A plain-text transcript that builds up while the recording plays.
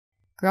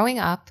Growing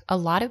up, a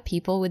lot of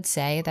people would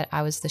say that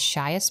I was the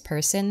shyest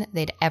person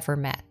they'd ever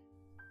met.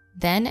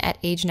 Then, at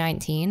age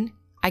 19,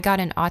 I got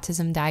an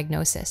autism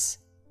diagnosis.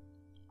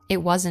 It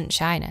wasn't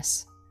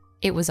shyness.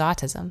 It was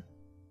autism.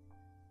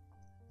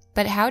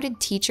 But how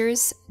did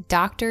teachers,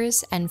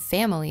 doctors, and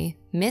family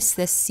miss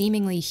this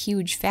seemingly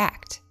huge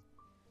fact?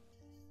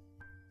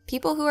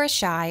 People who are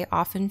shy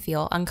often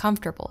feel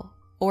uncomfortable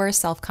or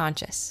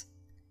self-conscious.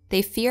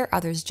 They fear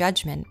others'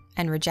 judgment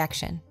and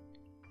rejection.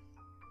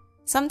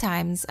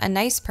 Sometimes, a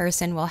nice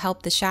person will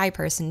help the shy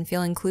person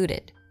feel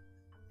included,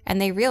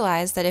 and they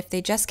realize that if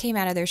they just came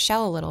out of their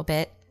shell a little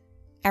bit,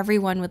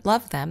 everyone would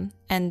love them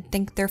and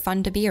think they're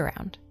fun to be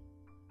around.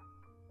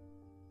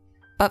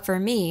 But for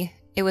me,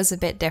 it was a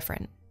bit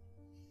different.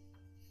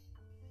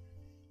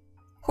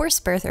 Horse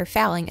birth or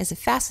fowling is a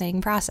fascinating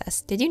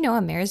process. Did you know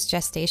a mare's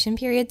gestation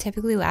period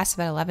typically lasts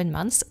about 11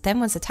 months? Then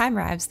once the time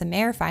arrives, the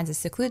mare finds a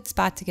secluded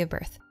spot to give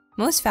birth.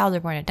 Most fowls are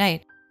born at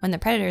night, when the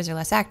predators are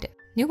less active.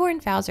 Newborn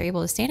fowls are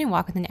able to stand and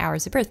walk within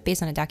hours of birth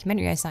based on a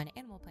documentary I saw on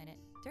Animal Planet.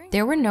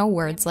 There were no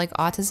words like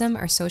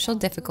autism or social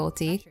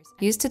difficulty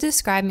used to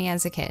describe me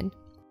as a kid.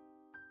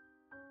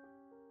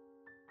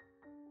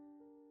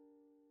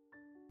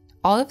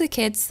 All of the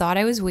kids thought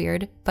I was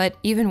weird, but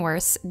even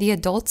worse, the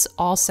adults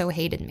also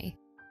hated me.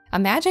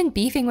 Imagine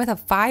beefing with a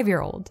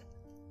 5-year-old.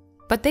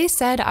 But they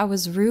said I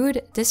was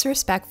rude,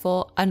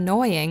 disrespectful,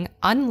 annoying,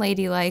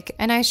 unladylike,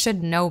 and I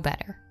should know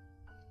better.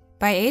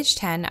 By age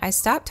 10, I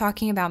stopped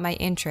talking about my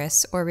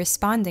interests or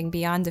responding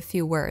beyond a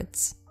few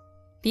words.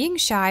 Being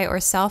shy or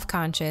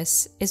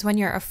self-conscious is when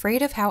you're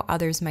afraid of how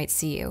others might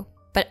see you,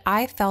 but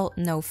I felt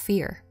no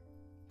fear.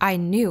 I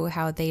knew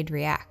how they'd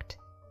react.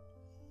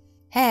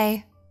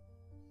 Hey.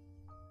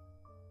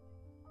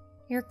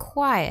 You're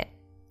quiet,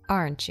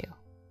 aren't you?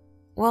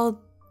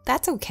 Well,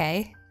 that's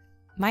okay.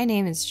 My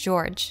name is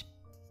George.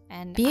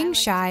 And being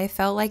shy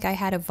felt like I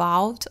had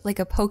evolved like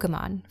a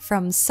Pokemon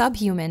from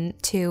subhuman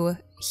to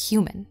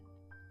human.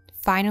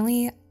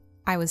 Finally,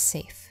 I was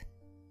safe.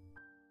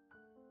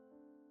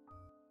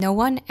 No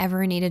one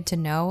ever needed to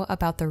know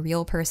about the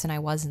real person I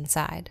was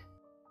inside.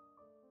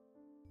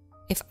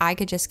 If I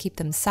could just keep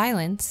them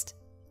silenced,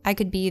 I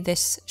could be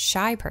this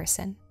shy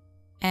person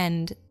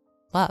and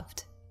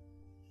loved.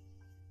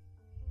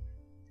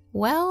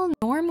 Well,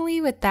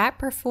 normally with that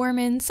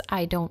performance,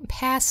 I don't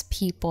pass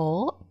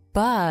people,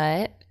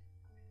 but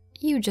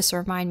you just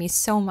remind me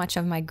so much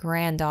of my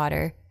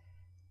granddaughter.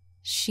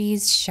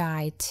 She's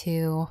shy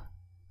too.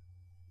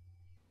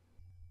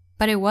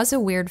 But it was a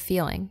weird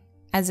feeling,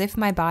 as if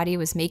my body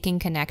was making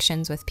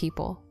connections with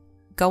people,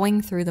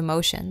 going through the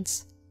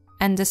motions,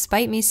 and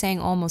despite me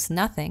saying almost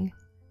nothing,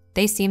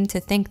 they seemed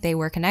to think they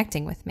were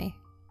connecting with me.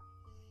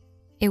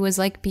 It was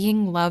like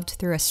being loved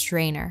through a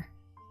strainer.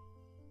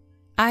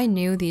 I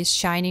knew these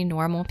shiny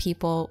normal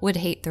people would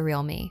hate the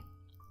real me.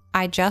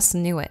 I just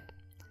knew it.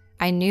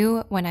 I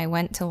knew when I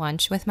went to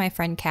lunch with my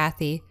friend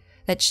Kathy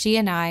that she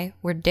and I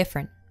were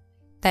different.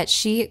 That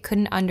she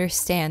couldn't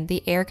understand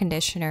the air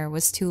conditioner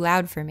was too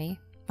loud for me.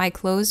 My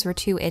clothes were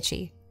too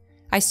itchy.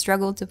 I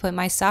struggled to put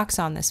my socks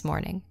on this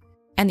morning.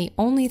 And the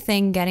only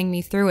thing getting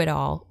me through it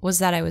all was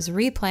that I was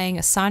replaying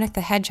a Sonic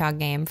the Hedgehog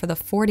game for the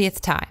 40th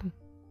time.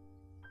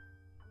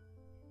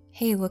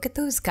 Hey, look at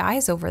those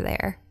guys over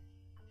there.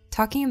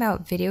 Talking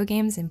about video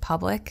games in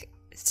public,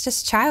 it's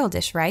just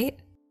childish, right?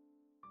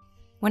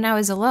 When I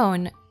was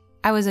alone,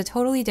 I was a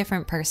totally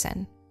different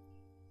person.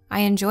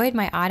 I enjoyed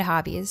my odd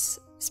hobbies,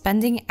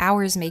 spending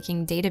hours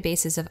making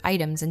databases of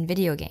items in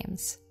video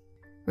games,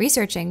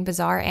 researching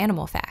bizarre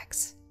animal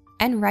facts,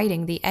 and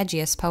writing the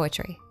edgiest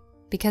poetry,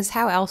 because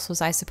how else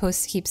was I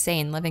supposed to keep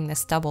sane living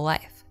this double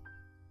life?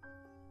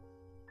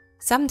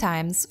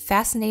 Sometimes,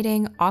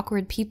 fascinating,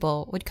 awkward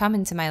people would come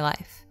into my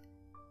life.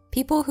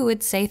 People who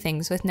would say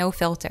things with no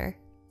filter.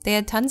 They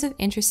had tons of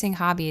interesting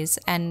hobbies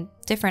and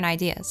different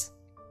ideas.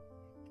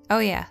 Oh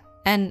yeah,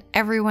 and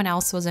everyone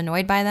else was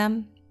annoyed by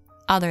them,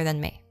 other than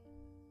me.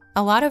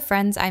 A lot of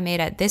friends I made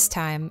at this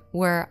time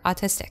were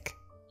autistic.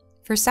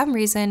 For some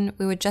reason,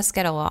 we would just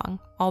get along,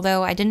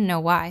 although I didn't know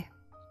why.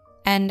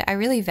 And I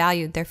really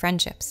valued their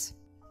friendships.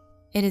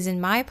 It is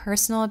in my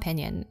personal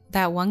opinion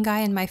that one guy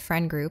in my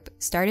friend group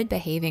started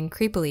behaving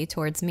creepily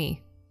towards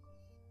me.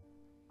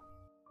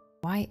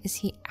 Why is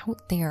he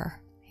out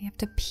there? I have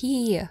to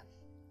pee.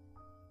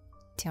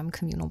 Damn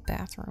communal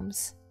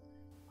bathrooms.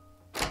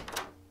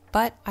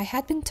 But I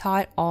had been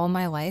taught all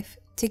my life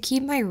to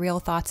keep my real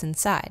thoughts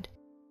inside.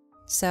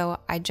 So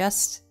I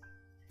just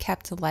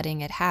kept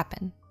letting it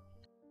happen.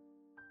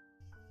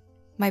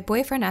 My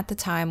boyfriend at the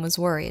time was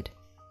worried.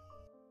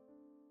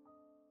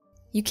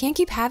 You can't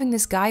keep having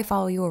this guy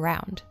follow you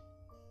around.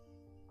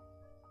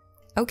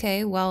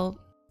 Okay, well,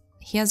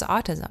 he has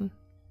autism.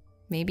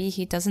 Maybe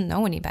he doesn't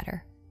know any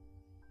better.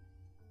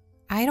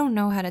 I don't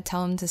know how to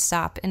tell him to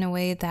stop in a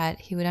way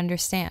that he would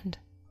understand.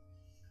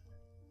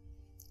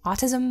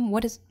 Autism?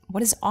 What is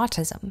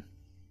autism?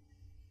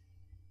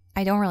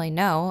 I don't really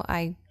know.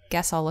 I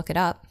guess I'll look it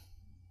up.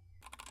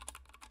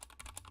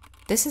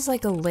 This is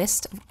like a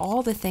list of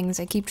all the things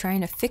I keep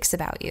trying to fix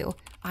about you.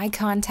 Eye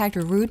contact,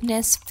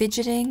 rudeness,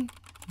 fidgeting.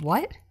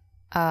 What?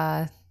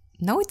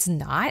 No, it's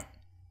not.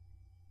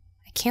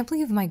 I can't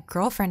believe my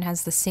girlfriend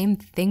has the same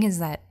thing as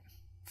that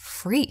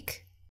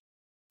freak.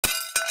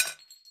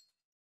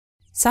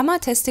 Some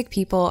autistic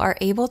people are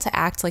able to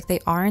act like they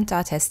aren't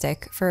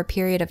autistic for a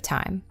period of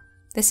time.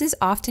 This is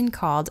often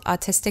called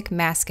autistic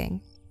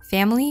masking.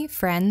 Family,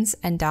 friends,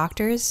 and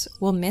doctors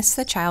will miss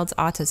the child's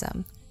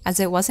autism, as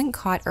it wasn't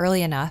caught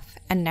early enough,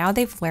 and now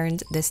they've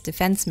learned this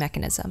defense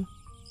mechanism.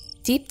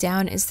 Deep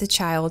down is the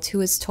child who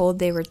was told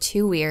they were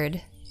too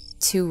weird,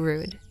 too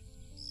rude.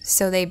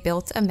 So they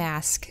built a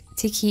mask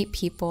to keep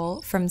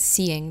people from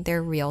seeing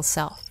their real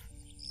self,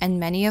 and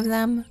many of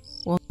them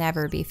will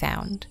never be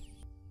found.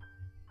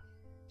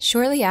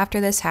 Shortly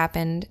after this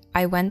happened,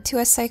 I went to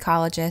a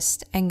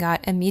psychologist and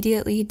got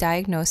immediately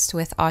diagnosed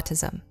with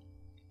autism.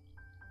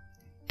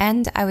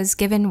 And I was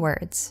given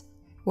words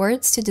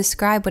to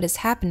describe what is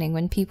happening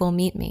when people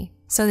meet me,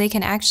 so they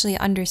can actually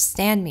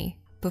understand me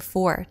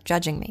before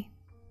judging me.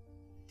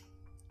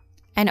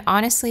 And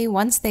honestly,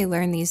 once they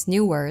learn these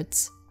new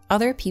words,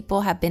 other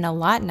people have been a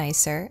lot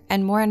nicer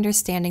and more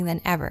understanding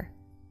than ever.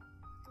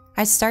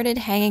 I started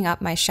hanging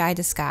up my shy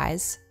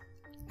disguise.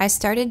 I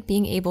started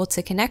being able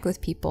to connect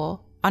with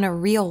people on a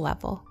real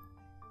level.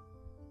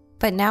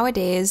 But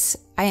nowadays,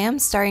 I am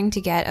starting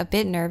to get a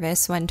bit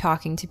nervous when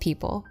talking to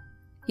people.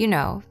 You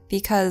know,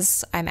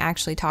 because I'm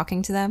actually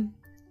talking to them.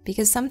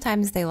 Because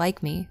sometimes they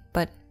like me,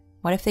 but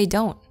what if they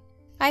don't?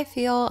 I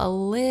feel a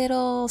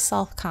little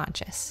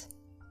self-conscious.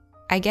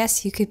 I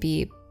guess you could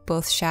be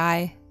both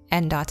shy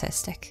and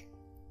autistic.